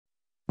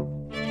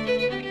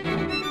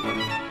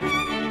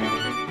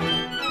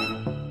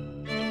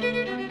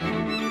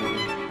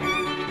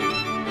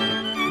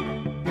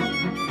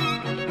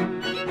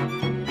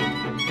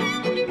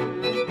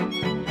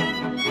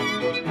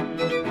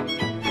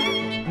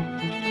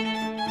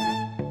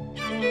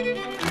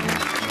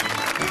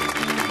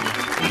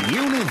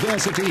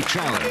University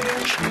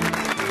Challenge.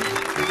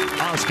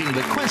 Asking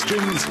the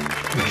questions,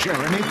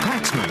 Jeremy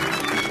Paxman.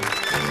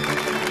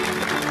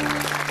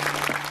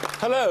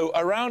 Hello.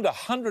 Around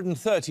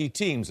 130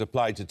 teams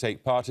applied to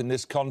take part in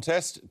this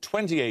contest.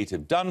 28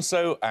 have done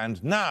so,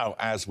 and now,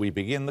 as we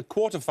begin the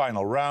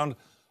quarter-final round,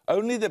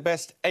 only the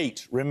best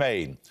 8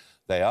 remain.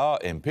 They are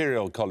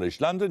Imperial College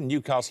London,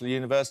 Newcastle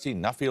University,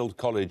 Nuffield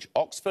College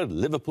Oxford,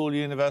 Liverpool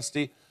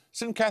University,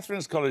 St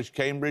Catherine's College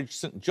Cambridge,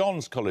 St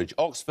John's College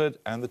Oxford,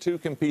 and the 2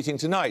 competing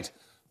tonight,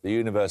 the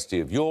University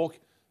of York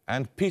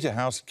and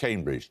Peterhouse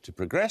Cambridge. To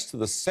progress to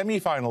the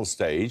semi-final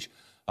stage,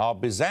 our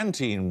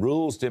Byzantine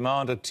rules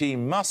demand a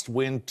team must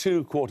win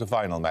 2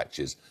 quarter-final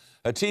matches.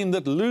 A team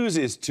that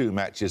loses 2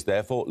 matches,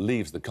 therefore,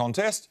 leaves the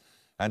contest,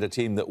 and a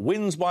team that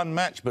wins 1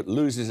 match but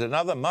loses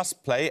another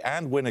must play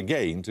and win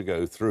again to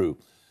go through.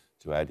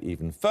 To add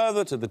even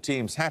further to the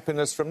team's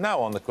happiness, from now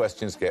on the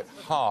questions get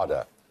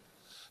harder.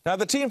 Now,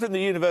 the team from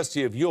the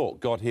University of York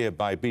got here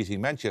by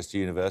beating Manchester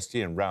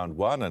University in round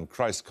 1 and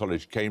Christ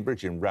College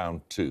Cambridge in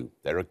round 2.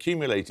 Their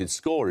accumulated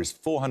score is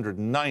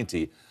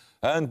 490,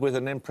 earned with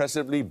an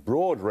impressively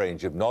broad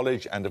range of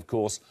knowledge and, of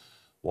course,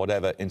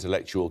 whatever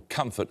intellectual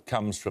comfort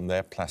comes from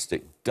their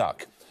plastic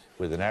duck.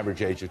 With an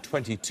average age of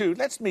 22,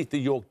 let's meet the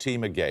York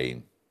team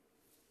again.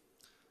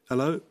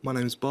 Hello, my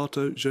name is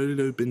Barto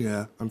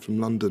Jolilo-Binière. I'm from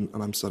London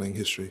and I'm studying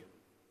history.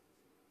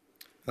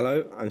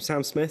 Hello, I'm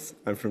Sam Smith.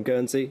 I'm from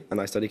Guernsey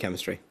and I study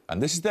chemistry.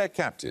 And this is their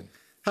captain.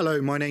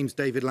 Hello, my name's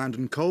David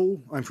Landon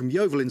Cole. I'm from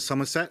Yeovil in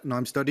Somerset and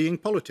I'm studying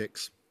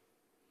politics.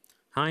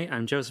 Hi,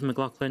 I'm Joseph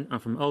McLaughlin. I'm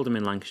from Oldham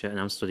in Lancashire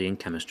and I'm studying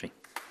chemistry.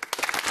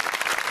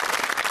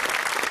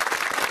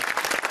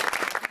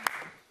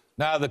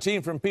 Now, the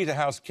team from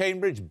Peterhouse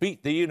Cambridge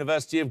beat the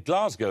University of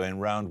Glasgow in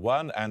round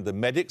 1 and the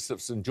Medics of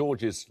St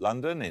George's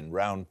London in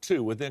round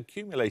 2 with an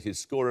accumulated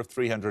score of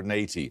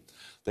 380.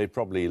 They've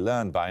probably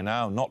learned by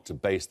now not to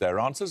base their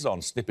answers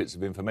on snippets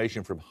of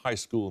information from High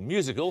School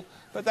Musical,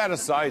 but that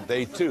aside,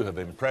 they too have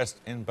impressed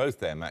in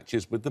both their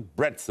matches with the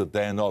breadth of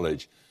their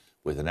knowledge.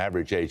 With an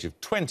average age of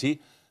 20,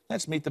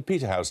 let's meet the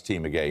Peterhouse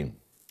team again.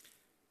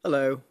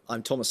 Hello,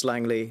 I'm Thomas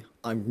Langley.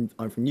 I'm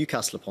from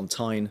Newcastle upon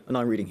Tyne and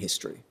I'm reading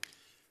history.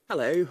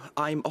 Hello,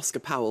 I'm Oscar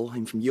Powell.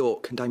 I'm from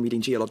York and I'm reading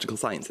geological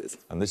sciences.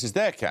 And this is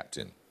their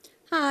captain.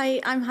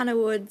 Hi, I'm Hannah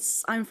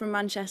Woods. I'm from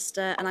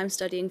Manchester and I'm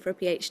studying for a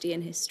PhD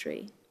in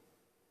history.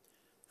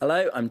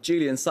 Hello, I'm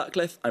Julian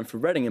Sutcliffe. I'm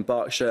from Reading in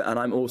Berkshire and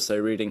I'm also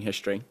reading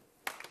history.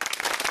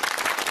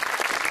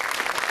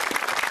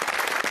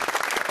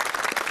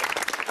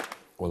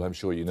 Well, I'm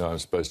sure you know I'm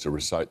supposed to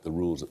recite the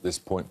rules at this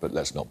point, but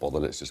let's not bother.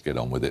 Let's just get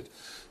on with it.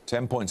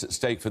 10 points at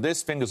stake for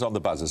this. Fingers on the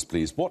buzzers,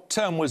 please. What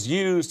term was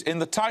used in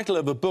the title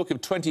of a book of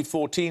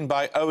 2014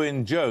 by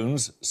Owen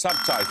Jones,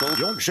 subtitled...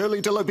 York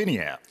Shirley de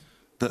Lotbinière.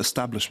 The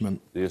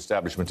Establishment. The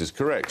Establishment is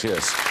correct,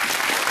 yes.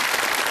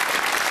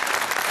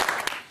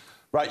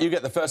 Right, you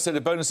get the first set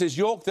of bonuses.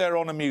 York, they're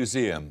on a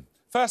museum.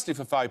 Firstly,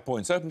 for 5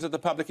 points, opened to the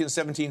public in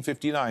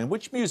 1759.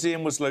 Which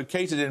museum was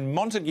located in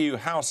Montague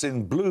House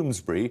in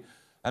Bloomsbury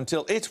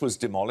until it was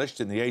demolished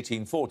in the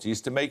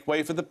 1840s to make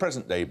way for the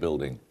present-day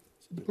building?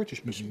 The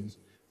British Museum.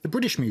 The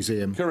British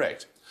Museum.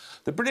 Correct.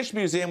 The British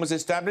Museum was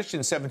established in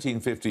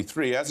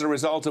 1753 as a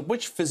result of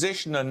which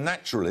physician and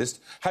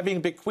naturalist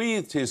having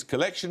bequeathed his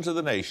collection to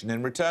the nation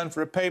in return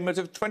for a payment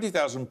of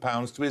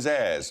 £20,000 to his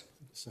heirs?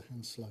 Sir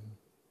Hans Sloane.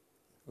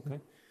 OK.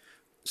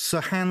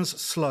 Sir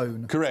Hans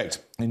Sloane. Correct.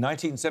 In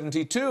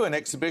 1972, an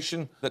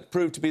exhibition that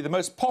proved to be the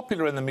most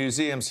popular in the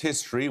museum's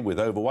history, with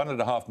over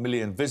 1.5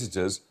 million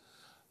visitors,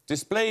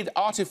 displayed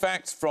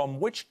artefacts from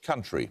which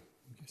country?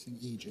 I'm guessing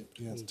Egypt.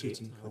 Yeah, it's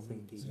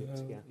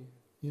Tutankhamun.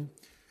 Yeah.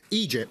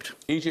 Egypt.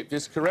 Egypt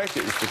is correct.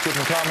 It was the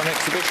Tutankhamun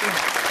exhibition.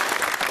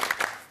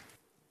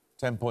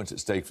 10 points at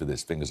stake for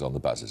this. Fingers on the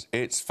buzzers.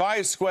 Its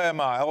 5 square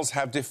miles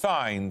have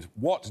defined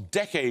what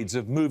decades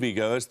of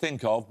moviegoers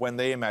think of when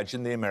they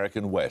imagine the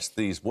American West.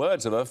 These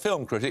words of a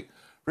film critic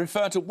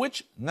refer to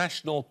which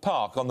national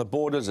park on the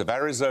borders of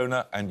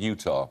Arizona and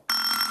Utah?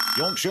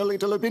 York Shirley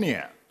de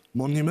Lotbinière.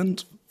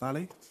 Monument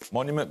Valley.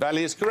 Monument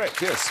Valley is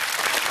correct, yes.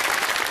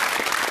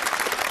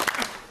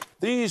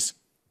 These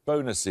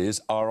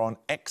bonuses are on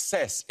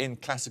excess in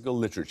classical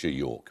literature,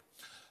 York.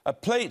 A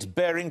plate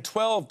bearing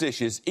 12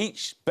 dishes,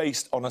 each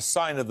based on a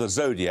sign of the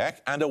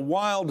zodiac, and a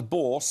wild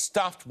boar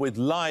stuffed with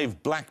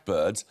live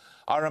blackbirds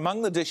are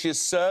among the dishes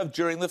served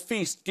during the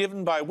feast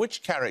given by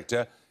which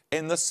character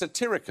in the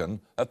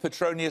Satyricon of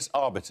Petronius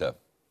Arbiter?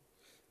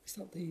 Is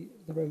that the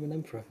Roman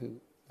emperor who...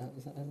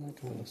 is that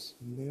Elagabalus?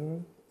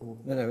 Nero? Or...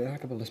 No,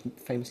 Elagabalus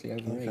famously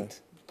overate. Okay.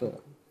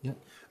 But... Yeah.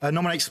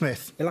 Nominate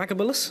Smith.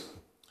 Elagabalus?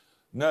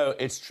 No,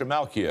 it's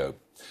Trimalchio.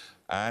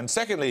 And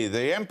secondly,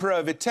 the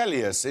Emperor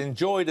Vitellius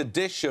enjoyed a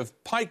dish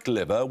of pike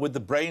liver with the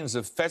brains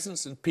of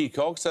pheasants and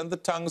peacocks and the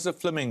tongues of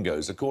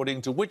flamingos,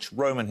 according to which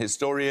Roman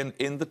historian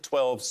in the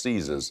 12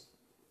 Caesars?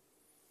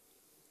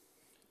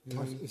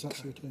 Is that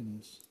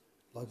Suetonius?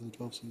 Life of the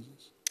 12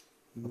 Caesars?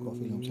 I've got a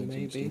feeling I'm saying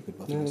something stupid,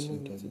 but I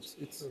think it's Suetonius.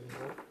 It's...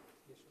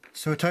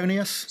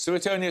 Suetonius?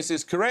 Suetonius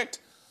is correct.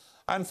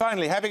 And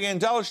finally, having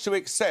indulged to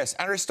excess,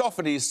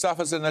 Aristophanes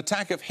suffers an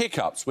attack of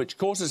hiccups, which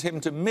causes him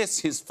to miss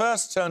his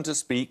first turn to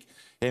speak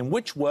in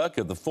which work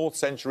of the 4th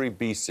century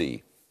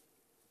BC?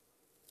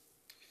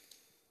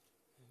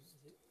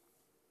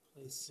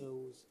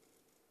 Plato's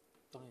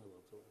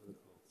dialogues, or what are they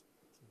called?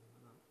 Something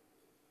like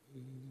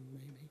that.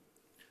 Maybe.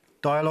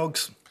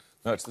 Dialogues.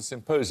 No, it's the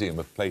Symposium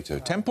of Plato.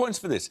 10 points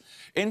for this.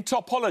 In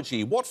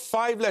topology, what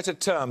 5-letter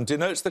term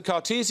denotes the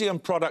Cartesian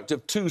product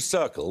of two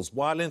circles,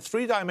 while in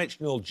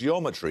 3-dimensional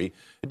geometry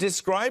it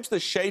describes the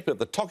shape of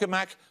the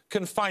tokamak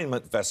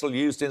confinement vessel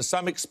used in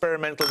some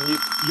experimental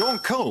Your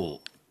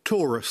Cole.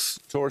 Taurus.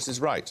 Taurus is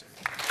right.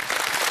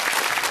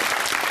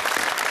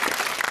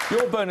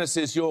 Your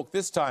bonuses, York,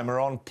 this time are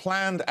on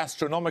planned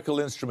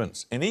astronomical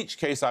instruments. In each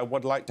case, I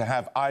would like to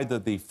have either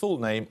the full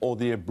name or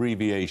the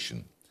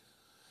abbreviation.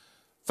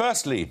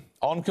 Firstly,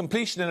 on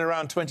completion in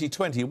around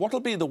 2020, what will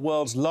be the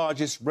world's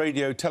largest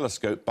radio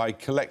telescope by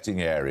collecting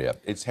area?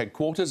 Its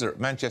headquarters are at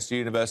Manchester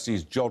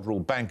University's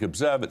Jodrell Bank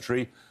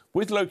Observatory,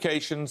 with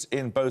locations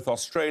in both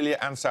Australia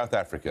and South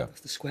Africa. It's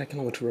the square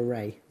kilometre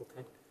array.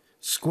 Okay.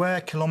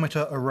 Square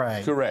kilometre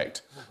array.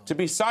 Correct. To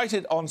be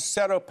sited on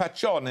Cerro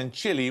Pachon in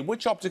Chile,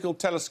 which optical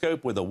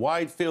telescope with a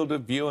wide field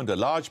of view and a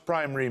large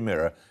primary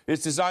mirror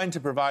is designed to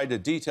provide a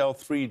detailed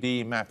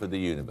 3D map of the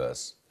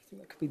universe? I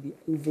think that could be the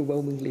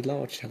overwhelmingly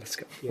large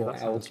telescope. Yeah, that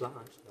sounds large.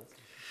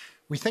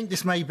 We think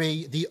this may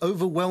be the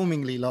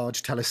overwhelmingly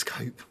large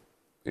telescope.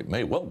 It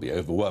may well be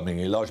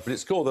overwhelmingly large, but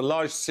it's called the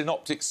Large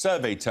Synoptic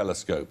Survey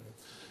Telescope.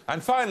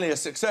 And finally, a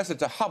successor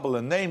to Hubble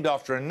and named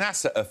after a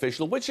NASA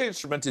official, which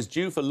instrument is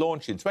due for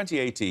launch in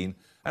 2018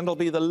 and will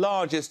be the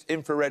largest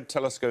infrared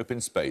telescope in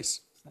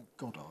space? Is that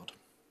Goddard?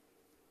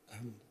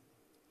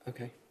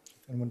 Okay.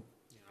 Anyone?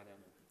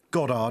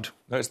 Goddard.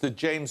 No, it's the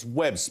James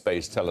Webb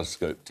Space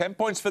Telescope. 10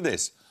 points for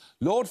this.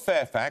 Lord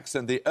Fairfax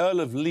and the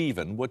Earl of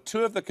Leven were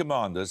two of the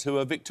commanders who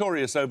were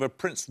victorious over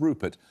Prince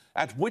Rupert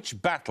at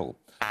which battle?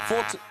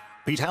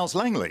 Peterhouse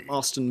Langley.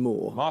 Marston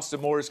Moor.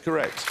 Marston Moor is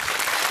correct.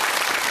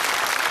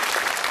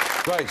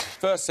 Right,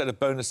 first set of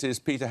bonuses,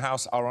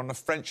 Peterhouse, are on a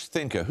French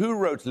thinker who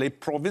wrote Les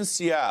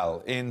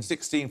Provinciales in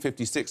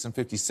 1656 and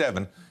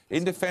 57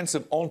 in defence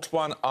of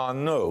Antoine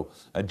Arnauld,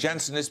 a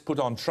Jansenist put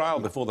on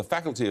trial before the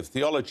Faculty of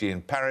Theology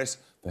in Paris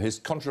for his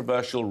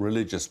controversial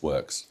religious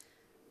works.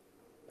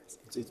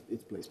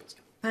 It's Blaise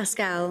Pascal.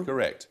 Pascal.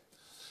 Correct.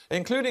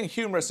 Including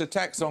humorous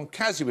attacks on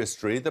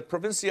casuistry, the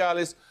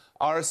Provinciales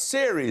are a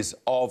series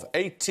of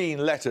 18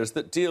 letters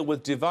that deal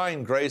with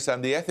divine grace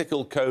and the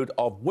ethical code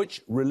of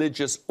which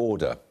religious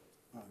order?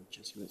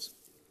 Jesuits.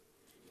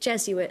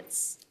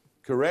 Jesuits.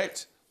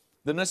 Correct.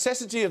 The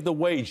necessity of the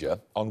wager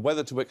on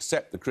whether to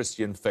accept the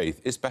Christian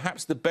faith is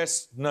perhaps the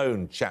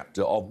best-known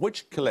chapter of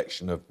which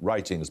collection of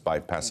writings by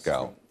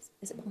Pascal?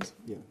 Is it Pensée?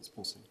 Yeah, it's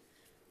Pensée.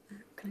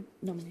 Can I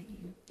nominate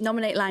you?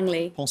 Nominate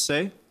Langley.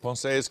 Pensée.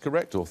 Pensée is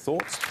correct, or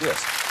thoughts?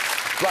 Yes.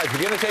 Right,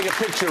 we're going to take a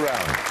picture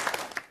round.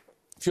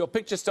 For your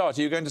picture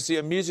starter, you're going to see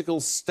a musical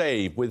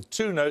stave with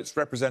two notes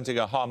representing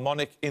a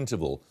harmonic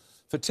interval.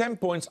 For 10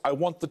 points, I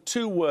want the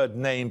two-word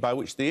name by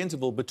which the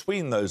interval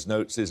between those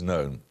notes is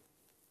known.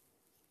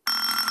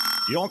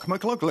 York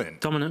McLaughlin.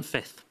 Dominant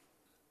fifth.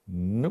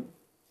 Nope.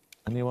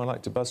 Anyone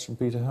like to buzz from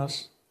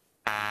Peterhouse?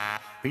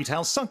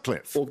 Peterhouse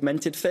Sutcliffe.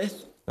 Augmented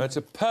fifth. No, it's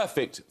a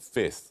perfect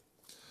fifth.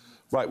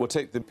 Right, we'll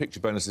take the picture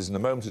bonuses in a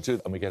moment or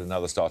two, and we get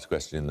another starter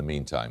question in the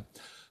meantime.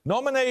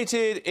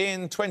 Nominated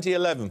in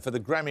 2011 for the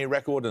Grammy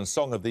Record and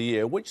Song of the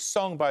Year, which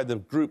song by the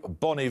group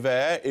Bon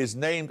Iver is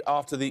named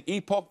after the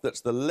epoch that's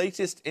the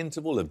latest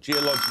interval of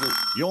geological...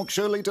 York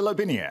Shirley de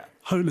Lotbiniere.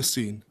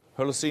 Holocene.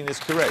 Holocene is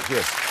correct,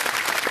 yes.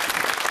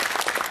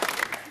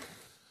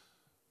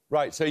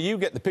 Right, so you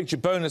get the picture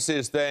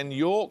bonuses then,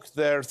 York.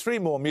 There are 3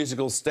 more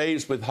musical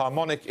staves with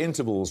harmonic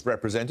intervals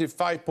represented,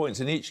 5 points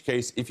in each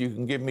case if you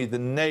can give me the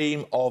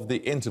name of the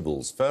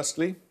intervals.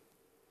 Firstly?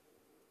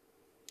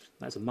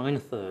 That's a minor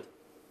third.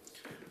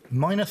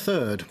 Minor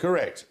third.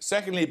 Correct.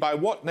 Secondly, by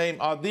what name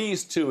are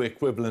these 2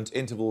 equivalent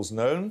intervals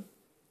known?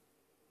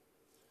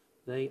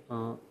 They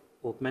are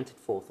augmented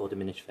fourth or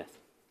diminished fifth.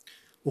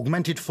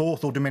 Augmented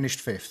fourth or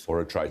diminished fifth.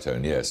 Or a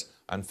tritone, yes.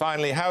 And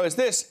finally, how is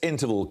this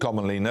interval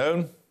commonly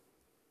known?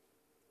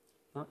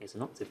 That is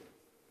an octave.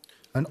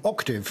 An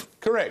octave.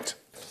 Correct.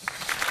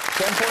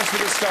 10 points for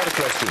this starter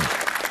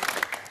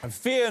question.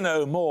 Fear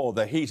no more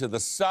the heat of the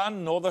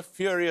sun, nor the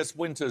furious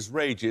winter's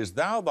rages.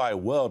 Thou thy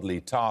worldly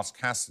task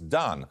hast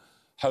done.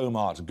 Home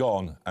art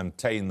gone, and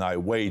ta'en thy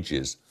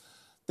wages.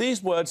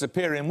 These words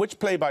appear in which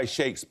play by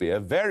Shakespeare,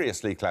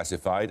 variously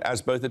classified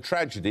as both a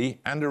tragedy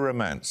and a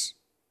romance?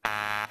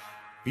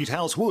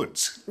 Peterhouse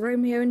Woods.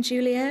 Romeo and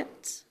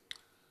Juliet.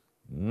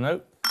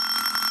 Nope.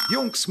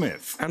 York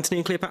Smith. Antony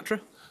and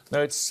Cleopatra?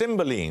 No, it's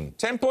Cymbeline.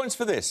 10 points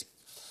for this.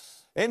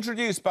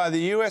 Introduced by the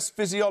US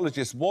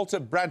physiologist Walter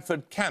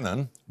Bradford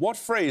Cannon, what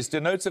phrase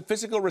denotes a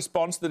physical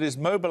response that is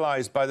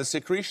mobilised by the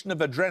secretion of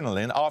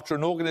adrenaline after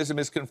an organism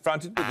is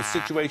confronted with a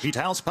situation...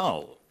 Peterhouse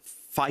Powell.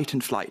 Fight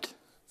and flight.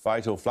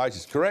 Fight or flight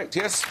is correct,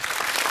 yes.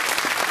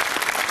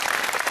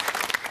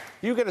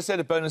 You get a set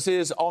of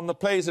bonuses on the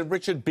plays of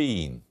Richard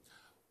Bean.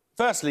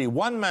 Firstly,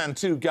 One Man,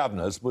 Two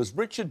Governors was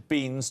Richard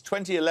Bean's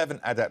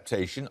 2011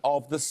 adaptation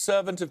of The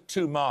Servant of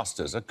Two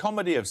Masters, a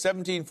comedy of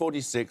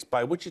 1746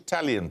 by which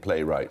Italian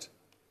playwright?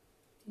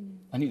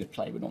 I need a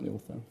play, but not the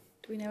author.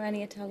 Do we know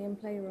any Italian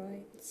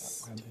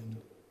playwrights?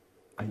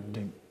 I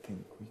don't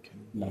think we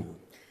can. No.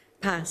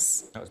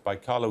 Pass. That was by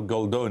Carlo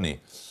Goldoni.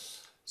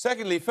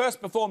 Secondly,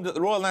 first performed at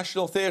the Royal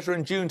National Theatre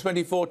in June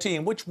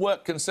 2014, which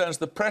work concerns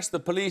the press,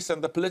 the police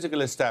and the political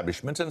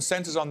establishment and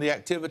centres on the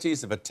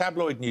activities of a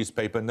tabloid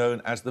newspaper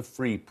known as the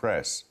Free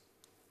Press?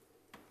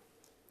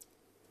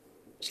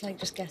 Shall I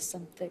just guess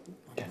something?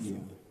 Yeah.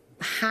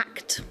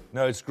 Hacked.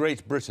 No, it's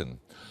Great Britain.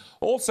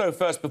 Also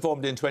first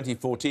performed in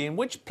 2014,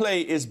 which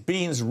play is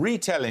Bean's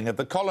retelling of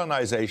the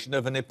colonisation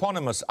of an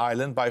eponymous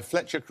island by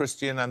Fletcher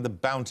Christian and the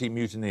Bounty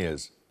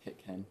Mutineers?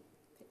 Pitcairn.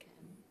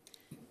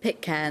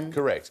 Pitcairn.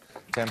 Correct.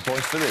 10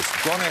 points for this.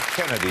 John F.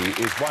 Kennedy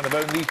is one of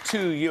only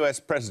 2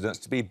 US presidents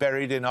to be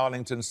buried in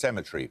Arlington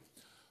Cemetery.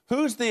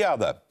 Who's the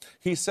other?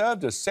 He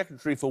served as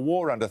Secretary for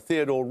War under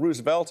Theodore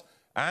Roosevelt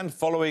and,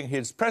 following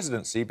his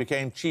presidency,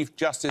 became Chief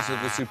Justice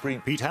of the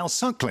Supreme... Peterhouse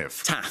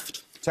Sutcliffe.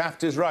 Taft.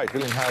 Taft is right.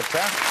 William Howard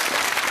Taft.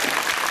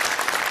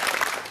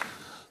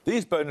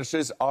 These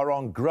bonuses are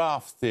on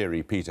graph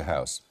theory,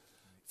 Peterhouse.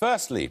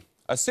 Firstly,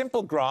 a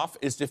simple graph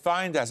is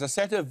defined as a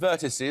set of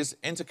vertices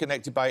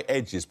interconnected by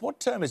edges. What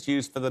term is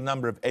used for the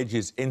number of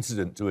edges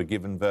incident to a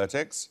given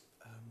vertex?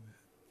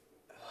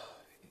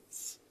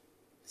 It's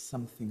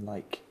something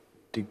like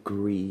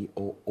degree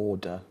or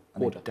order.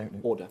 And Order. I don't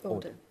know.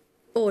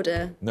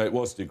 Order. No, it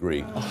was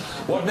degree.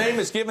 What name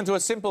is given to a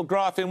simple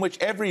graph in which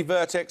every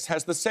vertex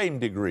has the same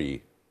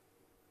degree?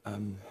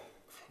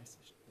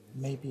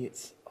 Maybe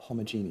it's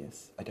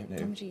homogeneous. I don't know.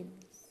 Homogeneous.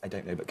 I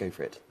don't know, but go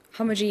for it.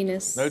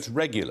 Homogeneous. No, it's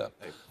regular.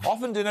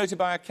 Often denoted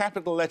by a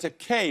capital letter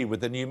K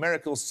with a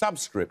numerical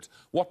subscript,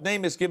 what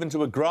name is given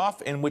to a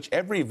graph in which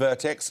every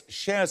vertex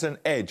shares an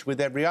edge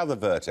with every other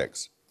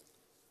vertex?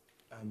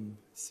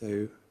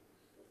 So,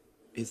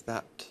 is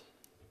that...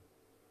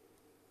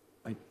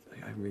 I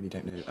really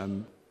don't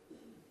know.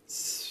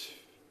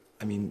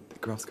 I mean, the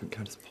graphs couldn't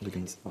count as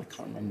polygons. I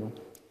can't remember.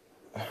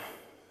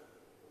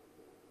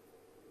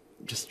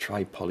 Just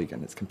try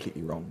polygon. It's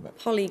completely wrong, but...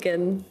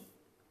 Polygon.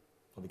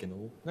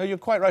 Polygonal? No, you're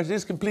quite right. It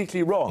is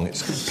completely wrong.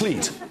 It's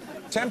complete.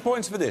 10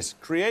 points for this.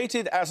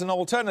 Created as an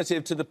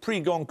alternative to the Prix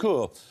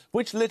Goncourt,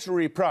 which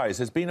literary prize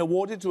has been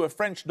awarded to a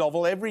French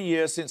novel every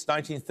year since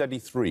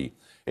 1933.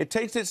 It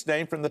takes its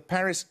name from the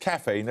Paris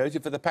Café,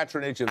 noted for the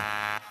patronage of...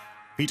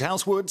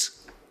 Peterhouse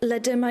Woods. Le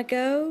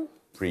Demago.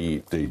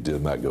 Prix de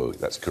Magot.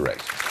 That's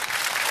correct.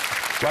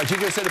 Right, you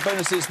get a set of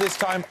bonuses, this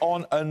time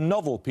on a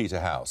novel,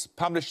 Peterhouse.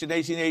 Published in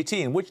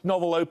 1818, which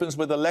novel opens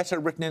with a letter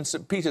written in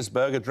St.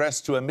 Petersburg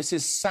addressed to a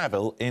Mrs.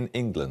 Saville in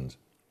England?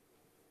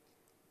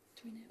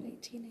 Do we know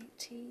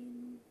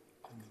 1818?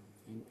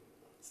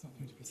 It's not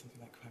going to be something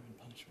like Crime and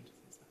Punishment,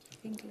 is that?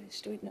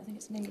 English. Do we not think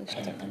it's an English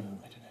I don't title? know.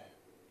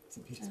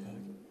 St. Petersburg.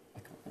 I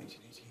can't...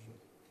 1818.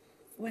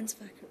 When's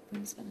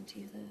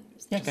Vanity Fair?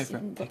 Yeah, go for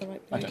it. Got the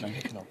right I don't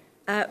place. know.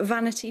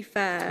 Vanity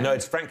Fair. No,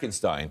 it's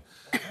Frankenstein.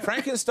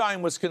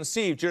 Frankenstein was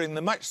conceived during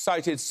the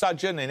much-cited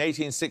sojourn in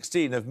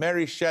 1816 of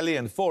Mary Shelley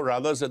and 4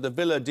 others at the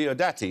Villa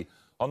Diodati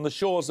on the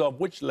shores of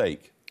which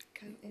lake?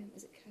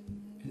 Is it Como?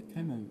 Is it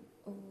Como?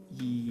 Or...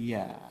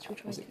 Yeah. Should we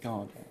try Was it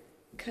Garda?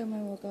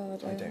 Como or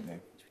Garda? I don't know.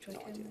 Should we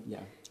try Como? Yeah.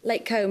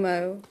 Lake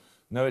Como.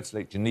 No, it's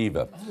Lake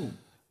Geneva.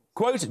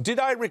 Quote, did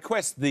I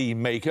request thee,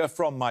 maker,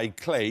 from my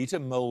clay to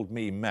mould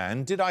me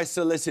man? Did I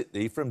solicit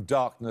thee from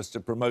darkness to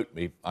promote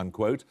me?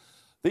 Unquote.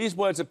 These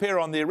words appear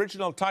on the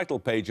original title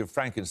page of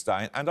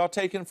Frankenstein and are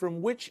taken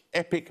from which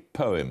epic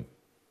poem?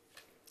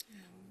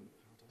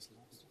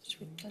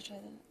 Shall I try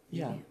that?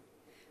 Yeah.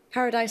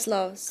 Paradise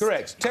Lost.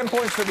 Correct. 10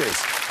 points for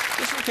this.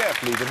 Listen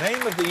carefully. The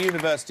name of the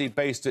university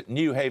based at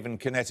New Haven,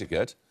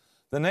 Connecticut,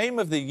 the name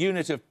of the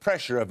unit of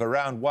pressure of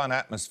around 1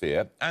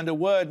 atmosphere, and a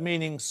word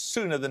meaning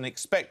sooner than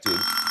expected.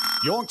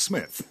 York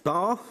Smith.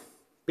 Bar.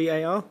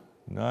 B-A-R.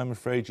 No, I'm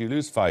afraid you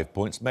lose 5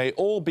 points. May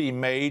all be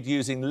made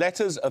using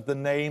letters of the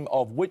name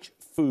of which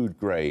food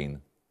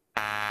grain?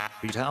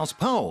 Peterhouse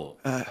Powell.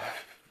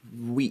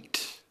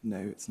 Wheat. No,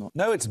 it's not.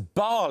 No, it's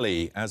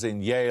barley, as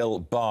in Yale,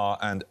 bar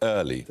and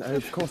early.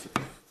 Of course.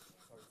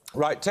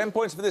 Right, 10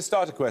 points for this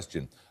starter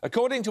question.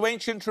 According to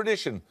ancient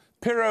tradition,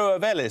 Pyrrho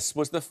of Elis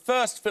was the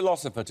first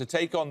philosopher to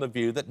take on the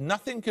view that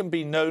nothing can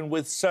be known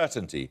with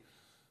certainty.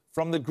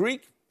 From the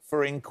Greek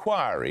for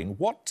inquiring,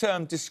 what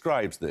term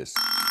describes this?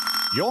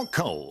 York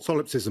Cole.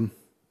 Solipsism.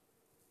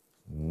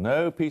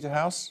 No,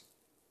 Peterhouse.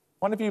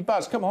 One of you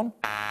buzz, come on.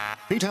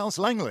 Peterhouse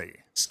Langley.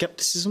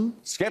 Skepticism.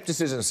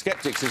 Scepticism,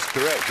 skeptics is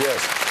correct,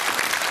 yes.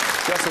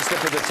 Just a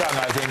slip of the tongue,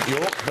 I think,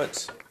 York,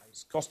 but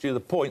it's cost you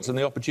the points and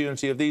the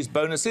opportunity of these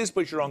bonuses,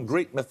 which are on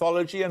Greek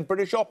mythology and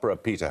British opera,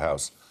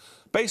 Peterhouse.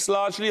 Based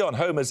largely on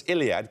Homer's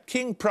Iliad,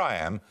 King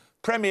Priam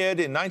premiered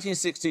in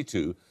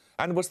 1962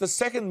 and was the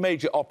second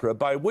major opera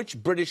by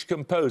which British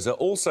composer,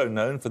 also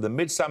known for The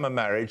Midsummer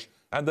Marriage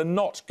and The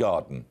Knot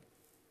Garden?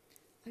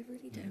 I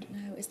really don't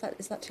know. Is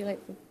that too late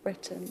for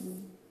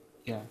Britain?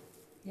 Yeah.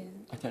 Yeah.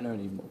 I don't know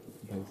any more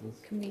composers.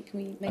 Can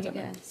we make a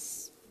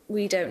guess?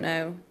 We don't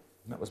know.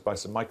 That was by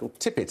Sir Michael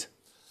Tippett.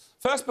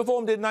 First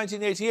performed in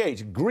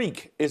 1988,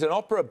 Greek is an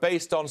opera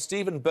based on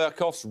Stephen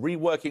Berkoff's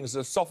reworkings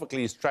of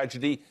Sophocles'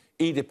 tragedy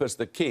Oedipus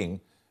the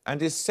King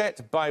and is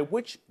set by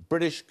which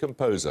British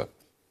composer?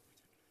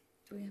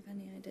 Do we have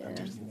any idea?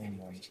 Name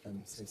one.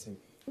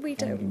 We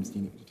Vaughan don't. Williams, do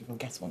you want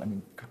to guess one? I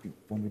mean, could be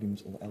Vaughan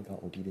Williams or Elgar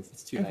or Didas.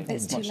 It's too late.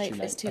 It's too much late.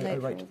 It's too Oh,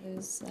 late right. for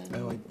those. I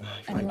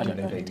Anyone don't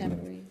know. of our David,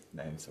 contemporaries.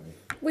 No, sorry.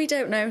 We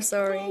don't know.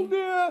 Sorry. Oh,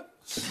 dear.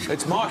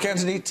 It's Mark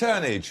Anthony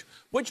Turnage.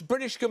 Which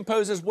British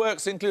composer's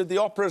works include the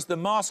operas The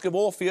Mask of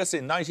Orpheus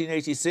in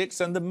 1986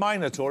 and The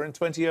Minotaur in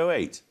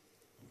 2008?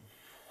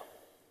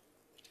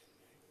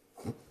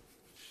 I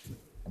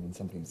mean,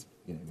 some things,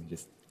 you know,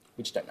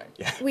 we just don't know.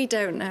 Yeah. We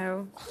don't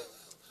know.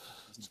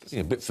 It's getting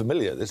a bit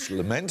familiar, this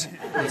lament.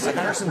 Sir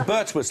Harrison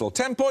Birtwistle.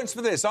 10 points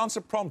for this.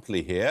 Answer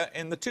promptly here.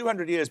 In the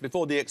 200 years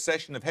before the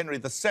accession of Henry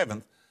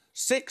VII,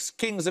 6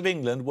 kings of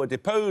England were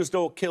deposed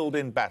or killed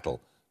in battle.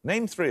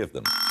 Name 3 of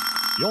them.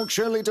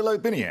 Yorkshire de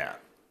Lotbinière.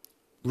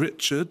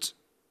 Richard,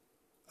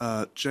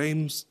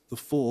 James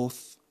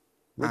IV.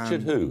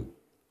 Richard who?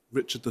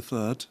 Richard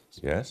III.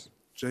 Yes.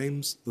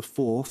 James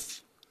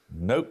IV.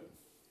 Nope.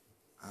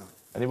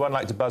 Anyone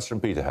like to buzz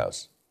from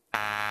Peterhouse?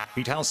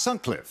 Peterhouse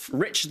Sutcliffe.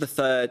 Richard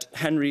III,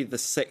 Henry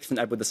VI, and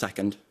Edward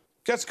II.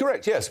 That's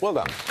correct, yes. Well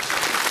done.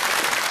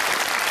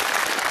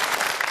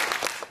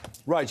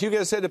 Right, you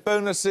get a set of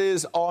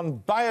bonuses on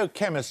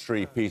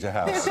biochemistry,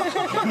 Peterhouse.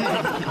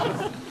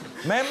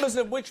 Members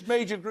of which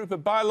major group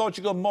of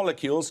biological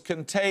molecules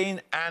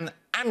contain an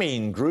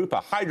amine group,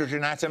 a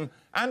hydrogen atom,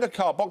 and a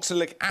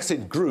carboxylic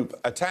acid group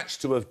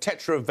attached to a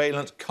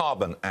tetravalent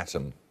carbon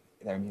atom?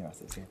 They're amino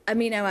acids, yeah.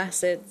 Amino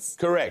acids.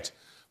 Correct.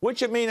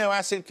 Which amino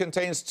acid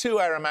contains 2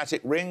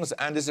 aromatic rings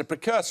and is a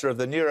precursor of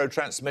the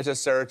neurotransmitter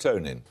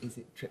serotonin? Is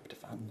it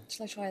tryptophan?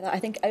 Shall I try that? I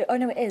think. Oh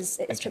no, it is.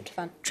 It's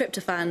tryptophan.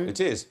 Tryptophan. It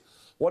is.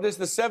 What is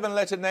the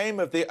 7-letter name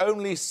of the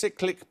only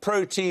cyclic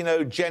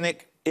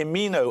proteinogenic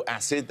amino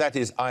acid, that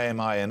is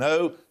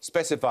IMINO,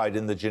 specified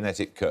in the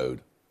genetic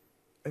code?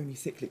 Only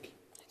cyclic.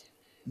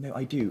 No,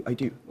 I do.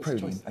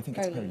 Proline. I think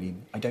it's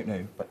proline. I don't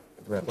know, but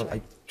well,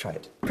 I try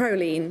it.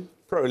 Proline.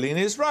 Proline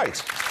is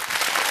right.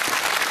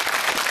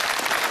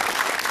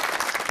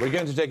 We're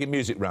going to take a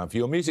music round. For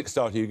your music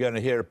starter, you're going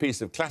to hear a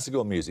piece of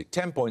classical music.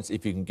 10 points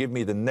if you can give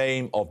me the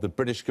name of the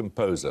British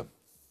composer.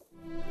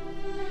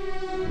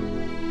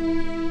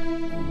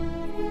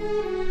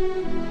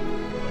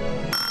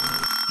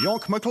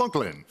 York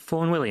McLaughlin.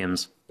 Vaughan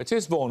Williams. It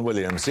is Vaughan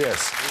Williams,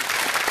 yes.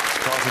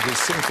 Part of his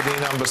Symphony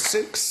No.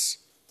 6.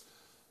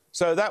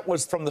 So that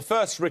was from the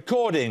first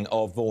recording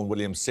of Vaughan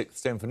Williams' 6th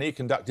Symphony,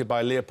 conducted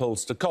by Leopold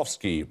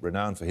Stokowski,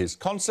 renowned for his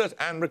concert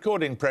and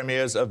recording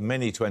premieres of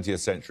many 20th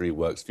century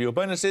works. For your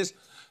bonuses,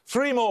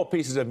 3 more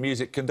pieces of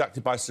music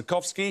conducted by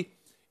Stokowski,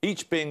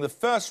 each being the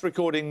first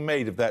recording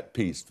made of that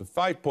piece. For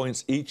 5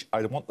 points each,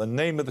 I want the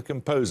name of the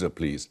composer,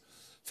 please.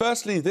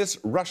 Firstly, this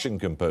Russian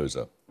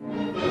composer.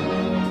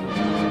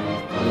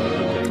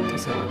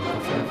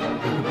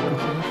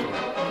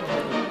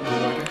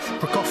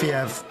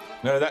 Prokofiev.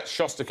 No, that's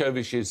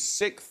Shostakovich's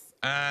 6th.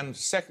 And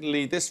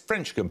secondly, this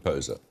French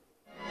composer.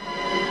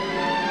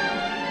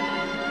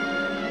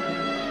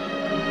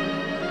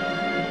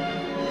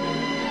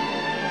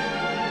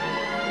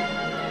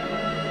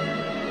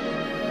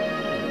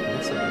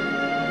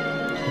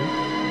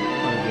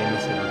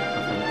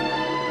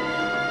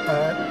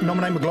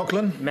 Nominate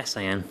McLaughlin.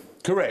 Messiaen.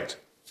 Correct.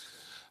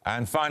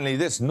 And finally,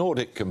 this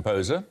Nordic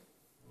composer.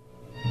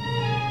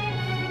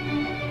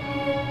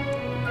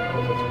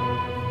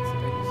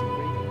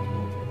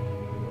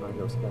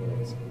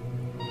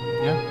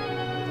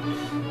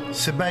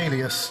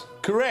 Sibelius.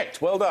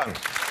 Correct. Well done.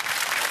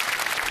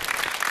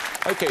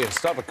 OK, let's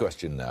start a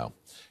question now.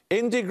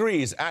 In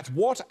degrees, at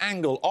what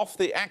angle off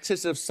the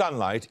axis of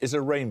sunlight is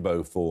a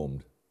rainbow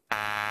formed?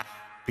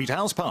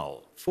 Peterhouse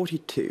Powell.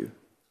 42.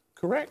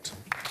 Correct.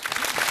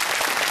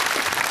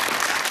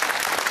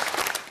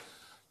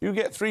 You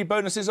get 3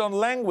 bonuses on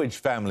language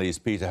families,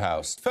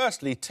 Peterhouse.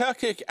 Firstly,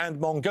 Turkic and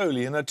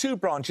Mongolian are 2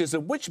 branches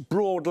of which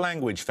broad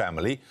language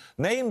family,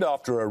 named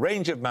after a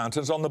range of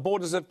mountains on the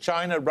borders of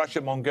China,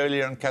 Russia,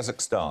 Mongolia and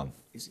Kazakhstan?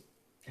 Is it?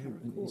 No,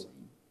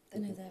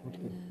 they're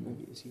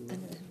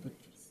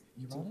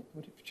Uralic?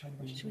 Would it be China?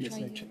 Should we Yes,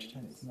 try no, Uralic?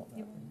 China is not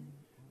that.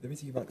 There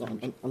is a Uralic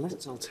language. Unless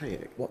it's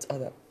Altaic. What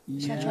other?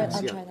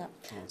 I'll try that.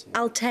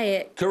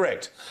 Altaic.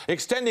 Correct.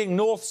 Extending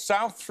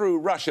north-south through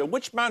Russia,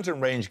 which mountain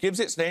range gives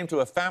its name to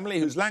a family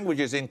whose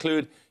languages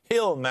include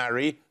Hill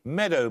Mari,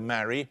 Meadow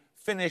Mari,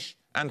 Finnish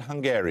and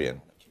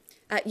Hungarian?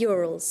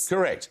 Urals.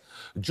 Correct.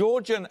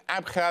 Georgian,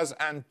 Abkhaz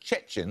and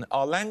Chechen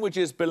are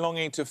languages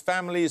belonging to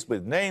families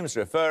with names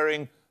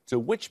referring to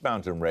which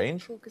mountain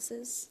range?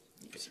 Caucasus.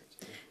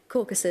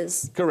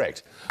 Caucasus.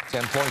 Correct.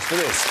 10 points for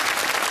this.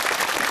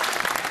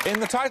 In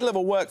the title of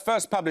a work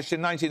first published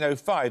in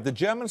 1905, the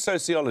German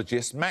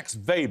sociologist Max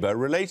Weber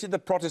related the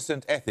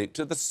Protestant ethic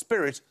to the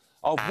spirit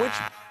of which...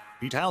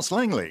 Peterhouse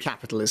Langley.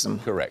 Capitalism.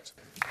 Correct.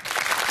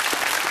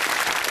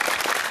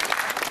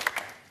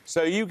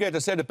 So you get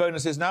a set of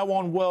bonuses now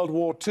on World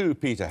War II,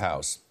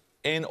 Peterhouse.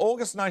 In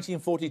August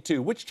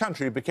 1942, which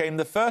country became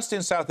the first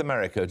in South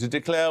America to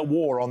declare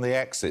war on the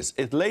Axis?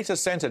 It later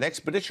sent an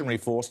expeditionary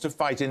force to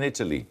fight in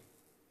Italy.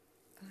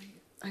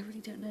 I really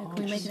don't know.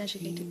 Can we make an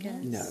educated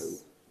guess? No,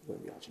 it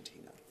won't be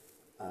Argentina.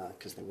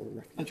 Because they were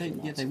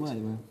recognized. Yeah, they were.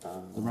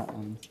 The rat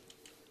one.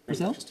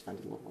 Brazil? Just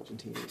defended a lot of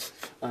Argentinians.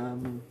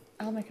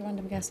 I'll make a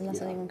random guess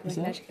unless anyone can make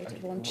an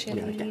educated one.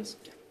 Chile,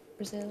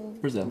 Brazil.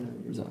 Brazil.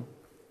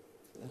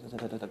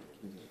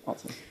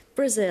 Awesome.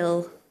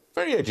 Brazil.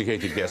 Very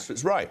educated guess,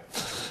 it's right.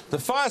 The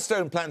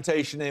Firestone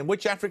plantation in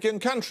which African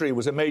country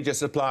was a major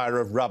supplier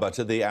of rubber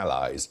to the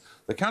Allies?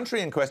 The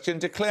country in question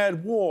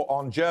declared war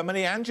on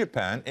Germany and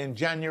Japan in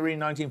January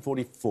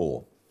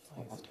 1944.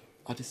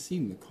 I'd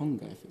assume the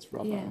Congo if it's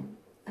rubber. Yeah.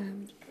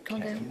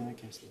 Congo.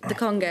 The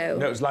Congo.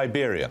 No, it was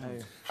Liberia.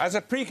 As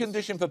a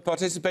precondition for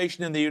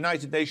participation in the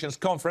United Nations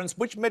Conference,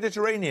 which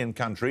Mediterranean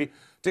country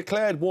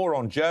declared war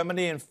on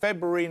Germany in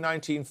February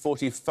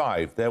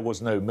 1945? There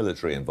was no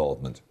military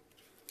involvement.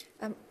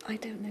 I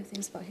don't know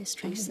things about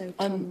history, so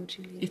Tom or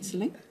Julian.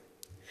 Italy?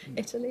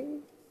 Italy?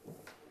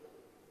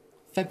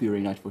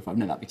 February 1945.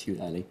 No, that'd be too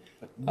early.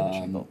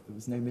 There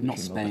was no military Not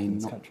Spain,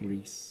 not country.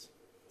 Greece.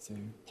 So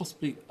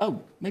possibly.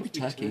 Oh, maybe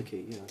Turkey.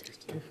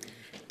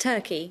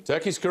 Turkey.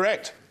 Turkey's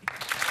correct.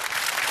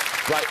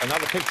 Right,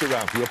 another picture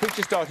round. For your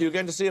picture start, you're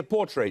going to see a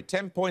portrait.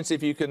 10 points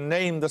if you can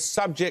name the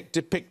subject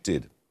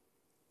depicted.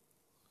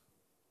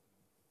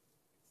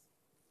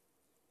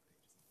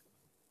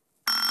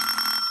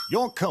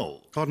 York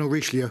Cole. Cardinal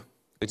Richelieu.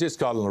 It is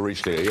Cardinal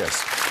Richelieu,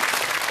 yes.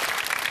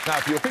 Now,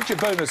 for your picture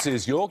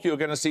bonuses, York, you're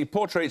going to see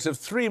portraits of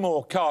 3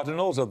 more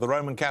cardinals of the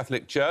Roman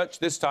Catholic Church,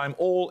 this time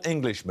all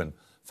Englishmen.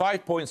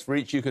 5 points for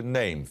each you can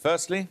name.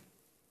 Firstly?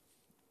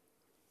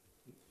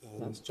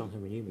 That's John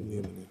Henry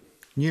Newman.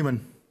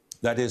 Newman.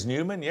 That is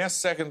Newman, yes.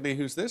 Secondly,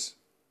 who's this?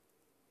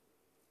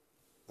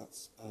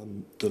 That's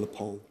de la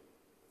Pole.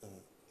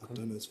 I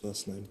don't know his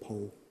first name.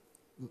 Pole.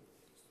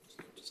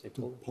 Just say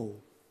Paul.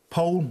 Pole.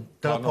 Pole.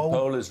 De la Cardinal Pole.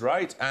 Pole is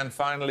right. And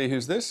finally,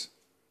 who's this?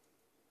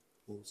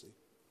 Wolsey.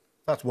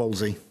 That's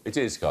Wolsey. It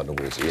is Cardinal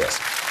Wolsey, yes.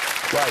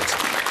 Right.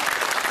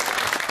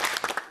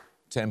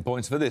 10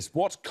 points for this.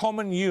 What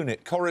common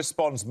unit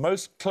corresponds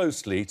most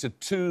closely to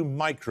 2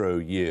 micro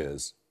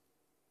years?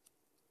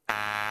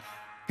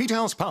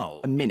 Peterhouse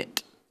Powell. A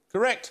minute.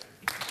 Correct.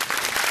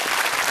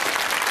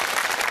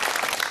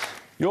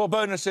 Your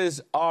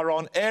bonuses are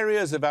on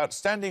areas of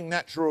outstanding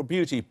natural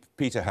beauty,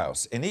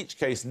 Peterhouse. In each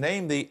case,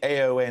 name the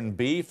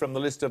AONB from the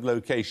list of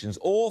locations.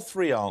 All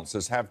 3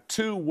 answers have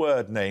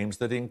 2-word names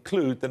that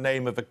include the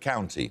name of a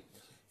county.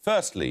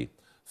 Firstly,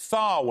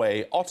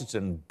 Farway,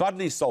 Otterton,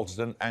 Budleigh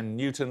Salterton and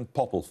Newton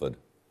Poppleford.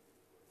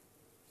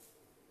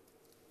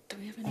 Do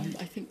we have any?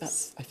 I think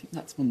that's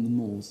one of the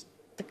moors.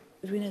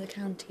 Do we know the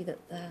county that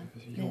they're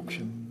in?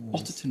 Yorkshire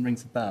Moors. Otterton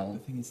rings a bell. The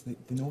thing is,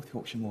 the North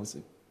Yorkshire Moors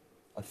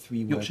are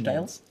 3-word Yorkshire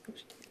names.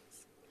 Dales?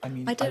 I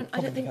mean, I don't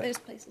probably think heard- those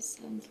places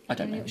sound. I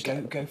don't know.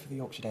 Yorkshire. Go for the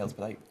Yorkshire Dales,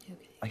 but Okay.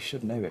 I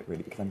should know it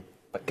really because I'm.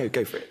 But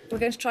go for it. We're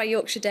going to try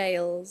Yorkshire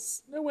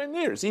Dales. Nowhere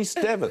near, it's East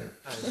Devon.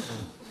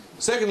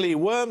 Secondly,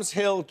 Worms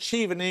Hill,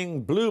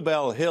 Chevening,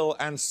 Bluebell Hill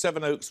and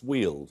Sevenoaks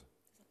Weald.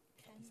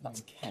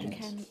 That's Kent.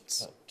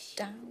 Kent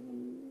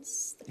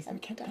Downs. The Is there a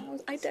Kent Kent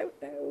Downs. I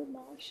don't know.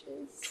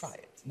 Marshes. Try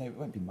it. No, it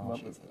won't be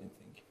marshes. I don't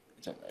think.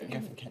 I don't know.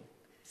 Go for the Kent.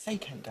 Say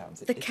Kent Downs.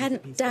 The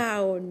Kent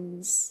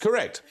Downs.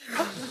 Correct.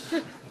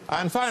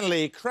 And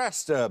finally,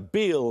 Craster,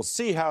 Beal,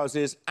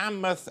 Seahouses,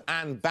 Anmouth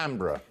and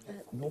Bamborough.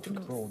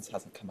 Norfolk Broads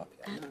hasn't come up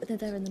yet.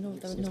 They're in the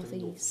north. They're in the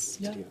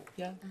northeast.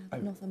 Yeah.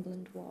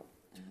 Northumberland what?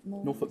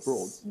 Moors. Norfolk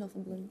Broads.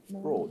 Northumberland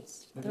Moors.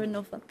 Broads. They're in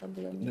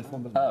Northumberland.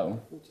 Northumberland. Oh,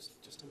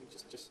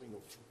 Just say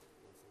North.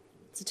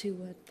 It's a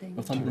 2-word thing.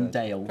 Northumberland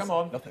Dales. Come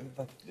on.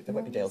 There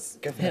won't be Dales.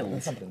 Go for Hills.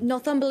 Northumberland.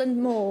 Northumberland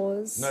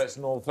Moors. No, it's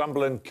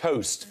Northumberland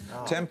Coast.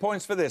 10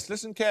 points for this.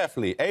 Listen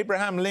carefully.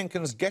 Abraham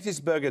Lincoln's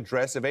Gettysburg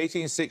Address of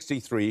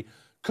 1863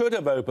 could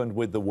have opened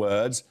with the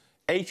words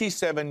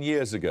 87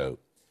 years ago.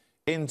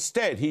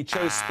 Instead, he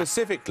chose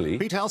specifically...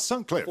 Peterhouse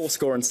Sutcliffe.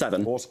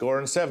 4-7.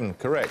 4-7,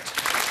 correct.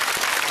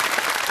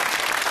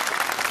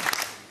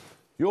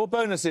 Your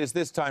bonuses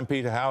this time,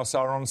 Peterhouse,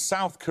 are on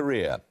South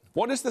Korea.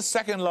 What is the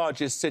second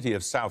largest city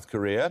of South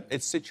Korea?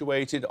 It's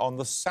situated on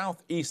the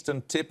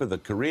southeastern tip of the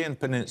Korean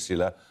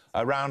peninsula,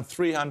 around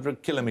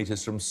 300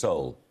 kilometres from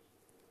Seoul.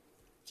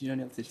 Do you know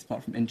any other cities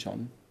apart from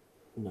Incheon?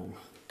 No.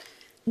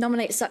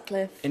 Nominate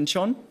Sutcliffe.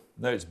 Incheon?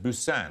 No, it's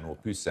Busan or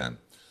Busan.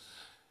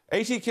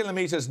 80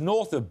 kilometres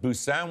north of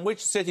Busan,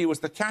 which city was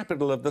the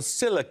capital of the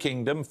Silla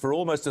Kingdom for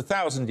almost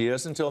 1,000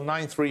 years until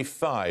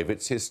 935?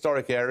 Its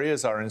historic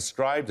areas are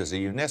inscribed as a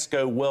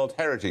UNESCO World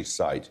Heritage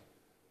Site.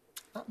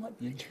 That might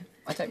be Incheon.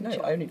 I don't know.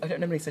 I don't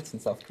know many cities in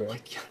South Korea.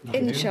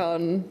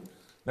 Incheon.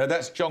 No,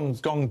 that's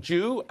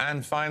Gyeongju.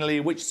 And finally,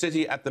 which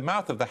city at the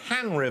mouth of the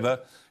Han River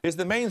is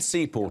the main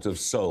seaport of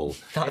Seoul?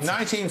 In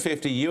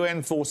 1950,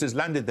 UN forces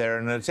landed there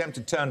in an attempt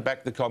to turn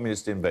back the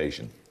communist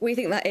invasion. We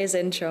think that is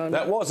Incheon.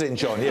 That was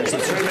Incheon, yes.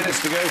 There's 3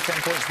 minutes to go,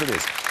 10 points for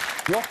this.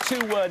 What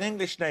two-word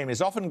English name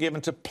is often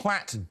given to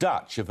Platt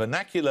Dutch, a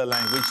vernacular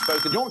language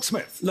spoken... York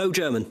Smith. Low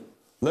German.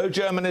 Low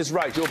German is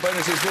right. Your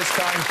bonuses this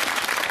time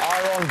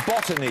are on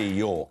botany,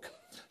 York.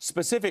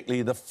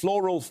 Specifically, the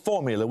floral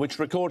formula, which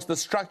records the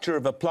structure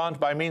of a plant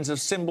by means of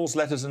symbols,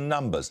 letters and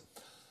numbers.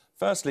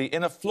 Firstly,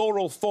 in a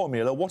floral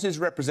formula, what is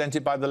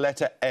represented by the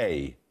letter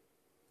A?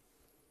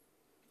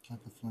 Type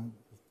of flower.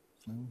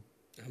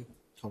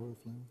 Colour of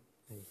flower.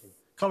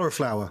 Colour of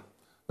flower.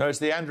 No, it's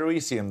the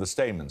androecium, the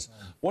stamens.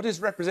 What is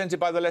represented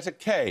by the letter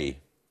K?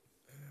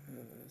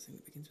 I think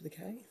it begins with a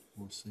K.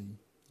 Or C.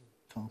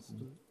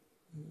 Carpal.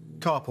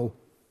 Carpal.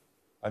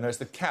 I know it's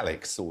the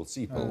calyx or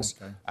sepals.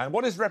 Oh, okay. And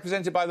what is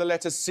represented by the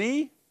letter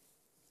C?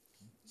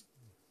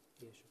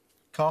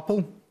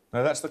 Carpal.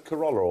 No, that's the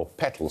corolla or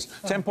petals.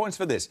 10 points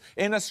for this.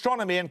 In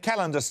astronomy and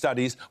calendar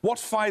studies, what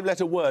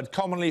five-letter word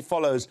commonly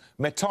follows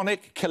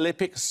Metonic,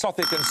 Calippic,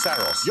 Sothic and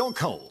Saros? York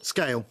Cole.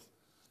 Scale.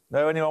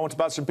 No, anyone want to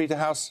buzz from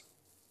Peterhouse?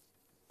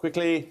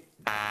 Quickly.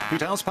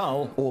 Peterhouse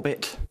Powell.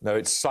 Orbit. No,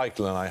 it's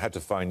cycle, and I had to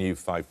fine you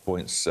 5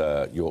 points,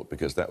 York,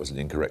 because that was an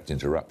incorrect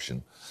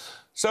interruption.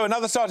 So,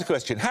 another starter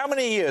question. How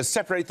many years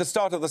separate the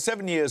start of the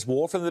 7 Years'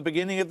 War from the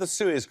beginning of the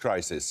Suez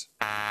Crisis?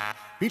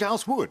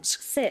 Peterhouse Woods.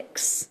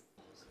 6.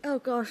 Oh,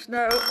 gosh,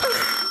 no.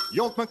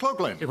 York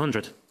McLaughlin.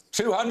 200.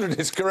 200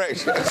 is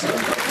correct.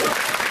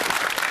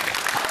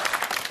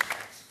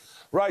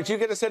 Right, you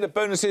get a set of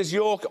bonuses,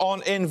 York,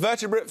 on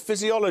invertebrate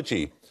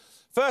physiology.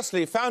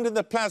 Firstly, found in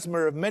the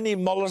plasma of many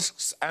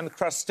molluscs and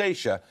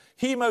crustacea,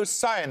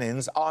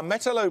 hemocyanins are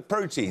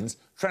metalloproteins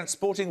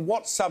transporting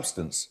what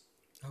substance?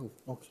 Oh,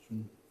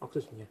 oxygen.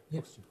 Oxygen,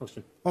 yeah.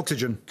 Oxygen.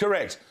 Oxygen.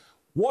 Correct.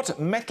 What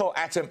metal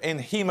atom in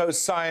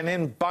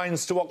hemocyanin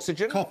binds to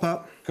oxygen?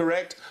 Copper.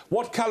 Correct.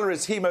 What colour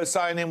is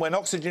hemocyanin when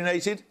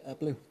oxygenated?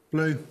 Blue.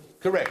 Blue.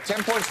 Correct.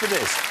 10 points for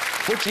this.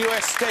 Which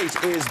US state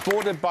is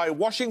bordered by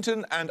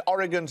Washington and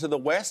Oregon to the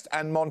west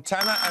and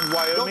Montana and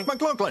Wyoming? York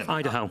McLaughlin.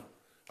 Idaho.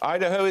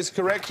 Idaho is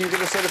correct. You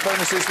get a set of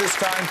bonuses this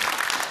time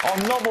on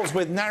novels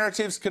with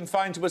narratives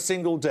confined to a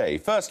single day.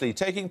 Firstly,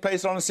 taking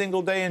place on a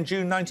single day in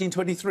June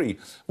 1923.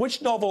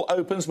 Which novel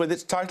opens with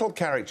its title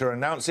character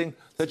announcing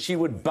that she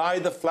would buy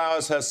the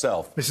flowers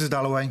herself? Mrs.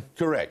 Dalloway.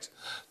 Correct.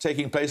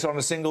 Taking place on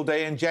a single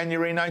day in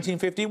January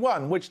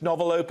 1951. Which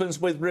novel opens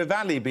with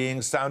Reveille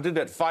being sounded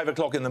at 5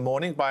 o'clock in the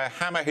morning by a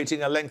hammer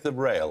hitting a length of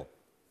rail?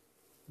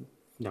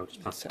 No,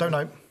 just pass it. Don't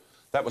know.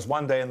 That was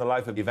One Day in the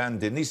Life of Ivan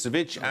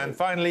Denisovich. And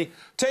finally,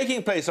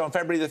 taking place on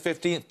February the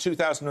 15th,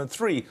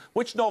 2003,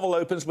 which novel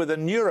opens with a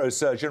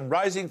neurosurgeon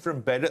rising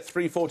from bed at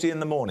 3:40 in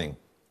the morning?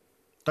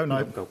 Don't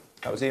know.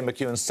 That was Ian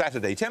McEwan's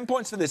Saturday. 10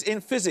 points for this.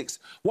 In physics,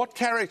 what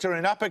character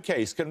in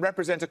uppercase can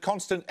represent a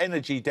constant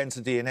energy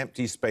density in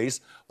empty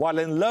space, while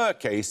in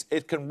lowercase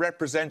it can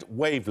represent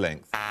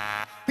wavelength?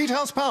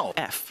 Peterhouse Powell.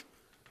 F.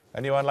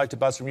 Anyone like to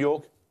buzz from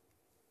York?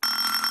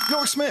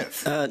 York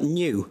Smith.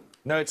 New.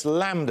 No, it's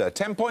lambda.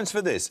 10 points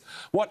for this.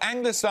 What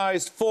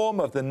anglicised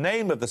form of the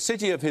name of the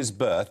city of his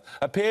birth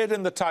appeared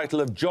in the title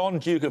of John,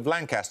 Duke of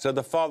Lancaster,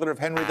 the father of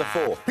Henry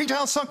IV?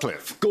 Peterhouse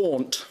Sutcliffe.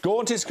 Gaunt.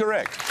 Gaunt is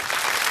correct.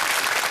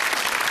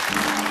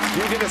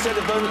 You get a set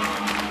of bonus.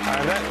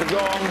 And at the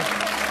gong,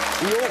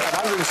 York had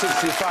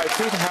 165.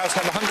 Peterhouse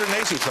had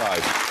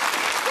 185.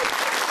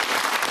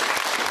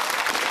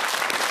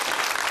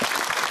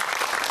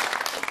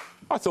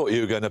 I thought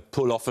you were going to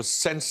pull off a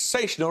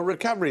sensational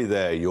recovery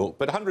there, York,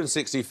 but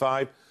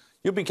 165,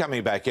 you'll be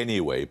coming back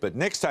anyway. But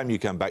next time you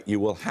come back, you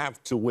will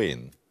have to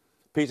win.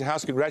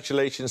 Peterhouse,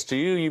 congratulations to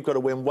you. You've got to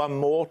win one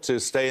more to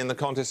stay in the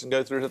contest and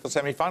go through to the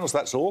semi-finals.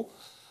 That's all.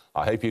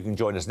 I hope you can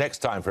join us next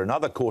time for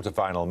another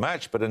quarter-final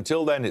match. But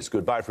until then, it's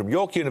goodbye from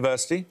York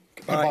University.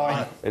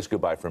 Goodbye. It's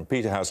goodbye from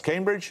Peterhouse,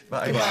 Cambridge.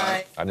 Bye.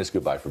 Goodbye. And it's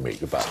goodbye from me.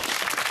 Goodbye.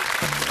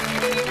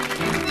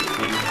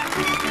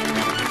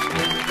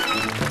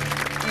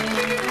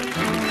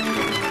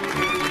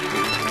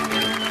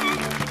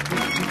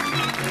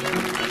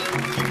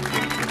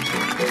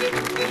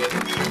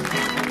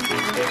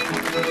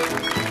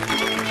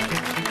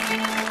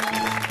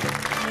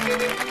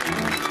 Thank you.